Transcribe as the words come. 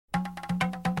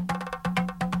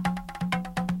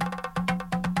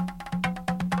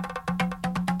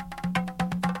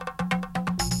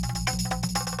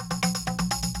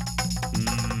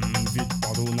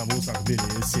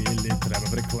білі сілі. Треба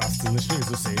прикласти значних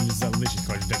зусиль, залишить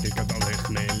хоч декілька довгих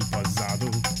миль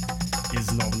позаду і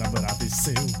знов набиратись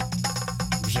сил.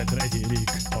 Вже третій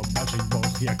рік побачить Бог,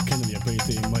 як кинув я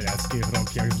пити моряцький грок,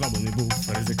 як зроблений був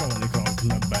ризикований крок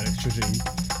на берег чужий,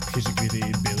 хижі квіти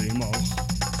і білий мох.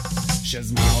 Ще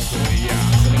змалку я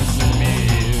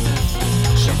зрозумів,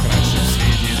 що краще в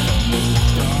світі тому,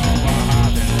 хто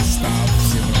багатий не став.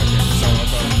 7 років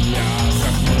золотом я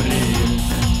захворів,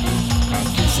 а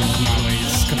 8 мами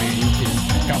із скриньки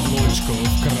каблучку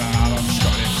вкрала в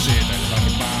школі вчитель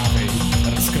горбатий.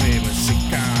 Розкрив усі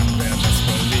карти,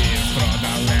 розповів про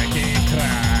далекий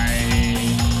край.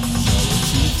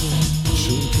 Золотіто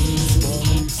чути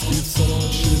дзвони, спів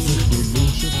сорочі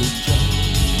захвилюючи буття.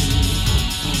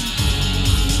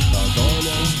 Та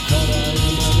доля карає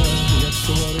мене, як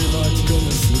суворий батько,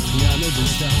 неслухняне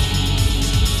дитя.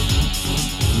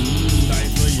 Дай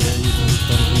твоєї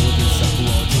торгнутися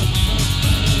плоту,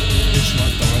 і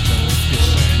шматочок в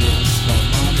кишені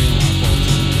сховати на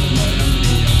потім. Моя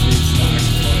мрія, твій знак,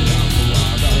 твоя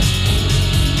влада.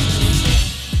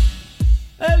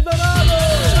 Ельдорадо!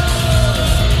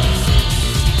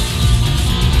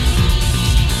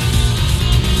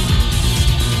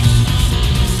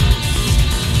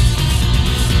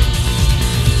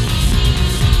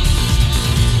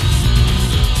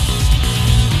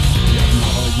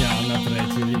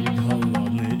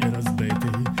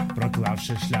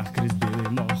 Проклавши шлях крізь білий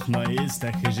мох, мої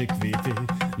хижі квіти,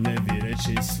 не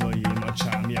вірячи своїм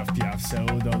очам, я вп'явся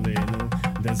у долину,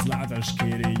 де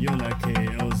златошкірі юнаки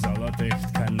у золотих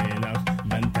тканинах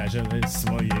бентежили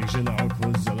своїх жінок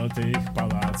у золотих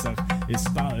палацах і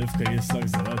спали в кріслах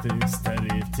золотих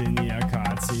старі в тіні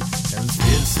акацій.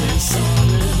 Звір свій сон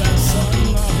і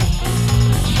безсонного,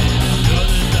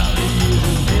 люди дали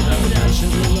їжу і добряче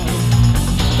вино,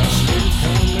 та швидко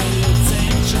мені в цей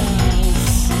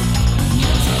час.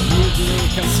 Незабутній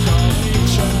казковий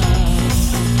час,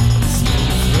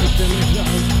 сміливий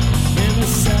грав і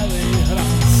веселий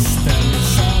грас, темний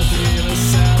сад і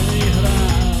веселий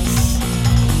грас.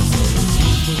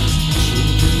 Золотіто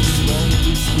чути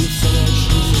дзвонки, спів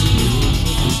сорочі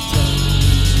захвилюючи буття.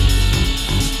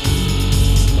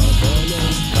 Та доля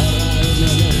карає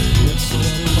мене, як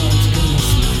суворий батько,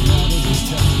 неслухняне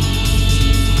дитя.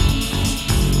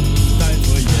 Дай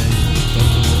твоєї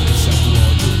торкнутися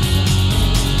плоту,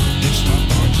 і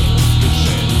шматочок в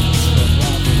кишені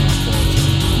сховати на потім.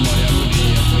 Моя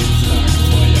мрія, твій знак,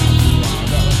 твоя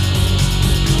влада.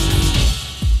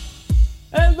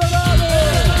 Ельдорадо!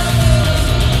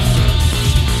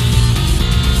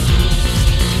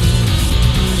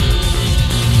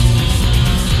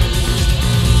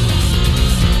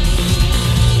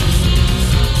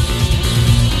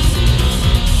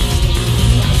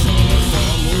 На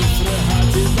золотому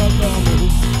фрегаті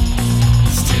додому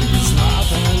стільки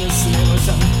злата не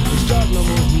снилося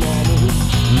жодному гному.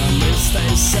 Намиста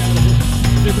й серги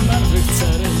від мертвих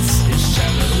цариць, і ще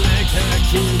велика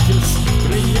кількість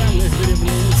приємних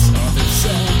дрібниць. От і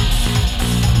все,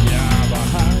 я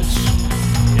багач,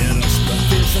 і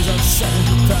розплатився за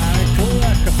все.